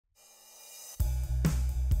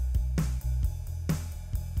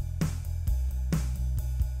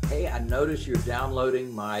Hey, I noticed you're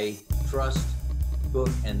downloading my trust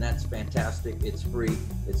book, and that's fantastic. It's free.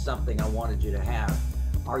 It's something I wanted you to have.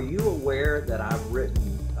 Are you aware that I've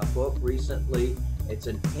written a book recently? It's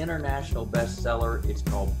an international bestseller. It's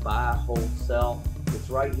called Buy, Hold, Sell.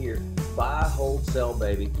 It's right here. Buy, Hold, Sell,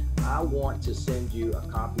 baby. I want to send you a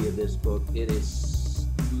copy of this book. It is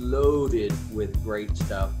loaded with great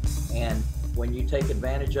stuff. And when you take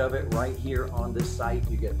advantage of it right here on this site,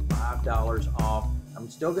 you get $5 off. I'm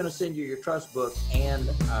still going to send you your trust book, and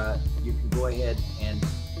you can go ahead and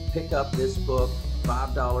pick up this book,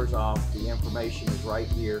 $5 off. The information is right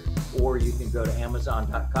here, or you can go to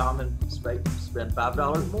Amazon.com and spend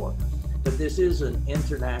 $5 more. But this is an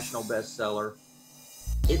international bestseller.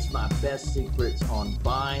 It's my best secrets on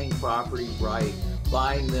buying properties right,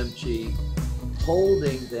 buying them cheap,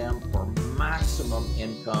 holding them for maximum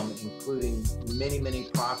income, including many, many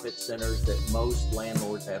profit centers that most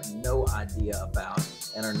landlords have no idea about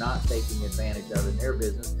and are not taking advantage of in their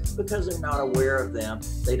business because they're not aware of them.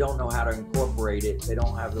 They don't know how to incorporate it. They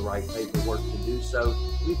don't have the right paperwork to do so.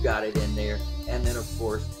 We've got it in there. And then, of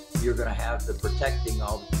course, you're going to have the protecting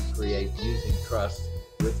all that you create using trust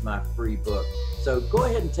with my free book. So go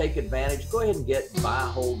ahead and take advantage. Go ahead and get Buy,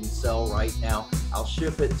 Hold, and Sell right now. I'll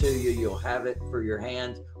ship it to you. You'll have it for your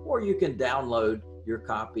hands, or you can download your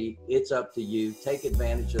copy. It's up to you. Take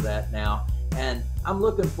advantage of that now. And I'm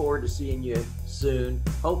looking forward to seeing you soon.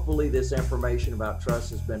 Hopefully this information about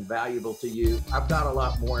trust has been valuable to you. I've got a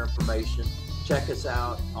lot more information. Check us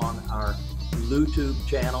out on our YouTube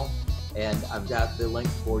channel. And I've got the link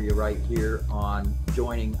for you right here on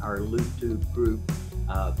joining our YouTube group.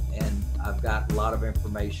 And I've got a lot of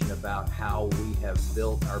information about how we have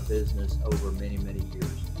built our business over many, many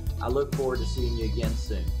years. I look forward to seeing you again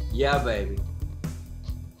soon. Yeah, baby.